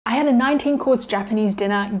I had a 19-course Japanese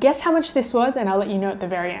dinner. Guess how much this was, and I'll let you know at the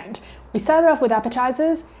very end. We started off with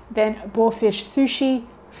appetizers, then boarfish sushi,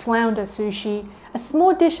 flounder sushi, a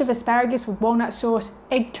small dish of asparagus with walnut sauce,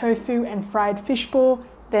 egg tofu and fried fishball,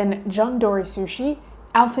 then jandori sushi,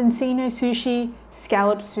 alfonsino sushi,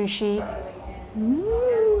 scallop sushi,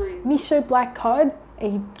 miso black cod,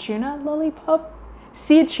 a tuna lollipop,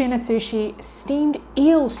 seared tuna sushi, steamed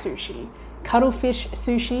eel sushi, cuttlefish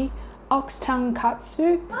sushi, ox tongue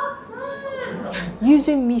katsu,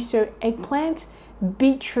 yuzu miso eggplant,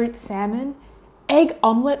 beetroot salmon, egg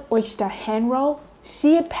omelette oyster hand roll,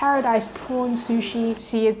 seared paradise prawn sushi,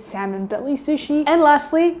 seared salmon belly sushi, and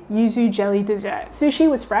lastly, yuzu jelly dessert. Sushi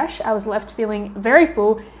was fresh, I was left feeling very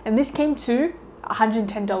full, and this came to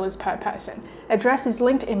 $110 per person. Address is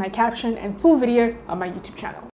linked in my caption and full video on my YouTube channel.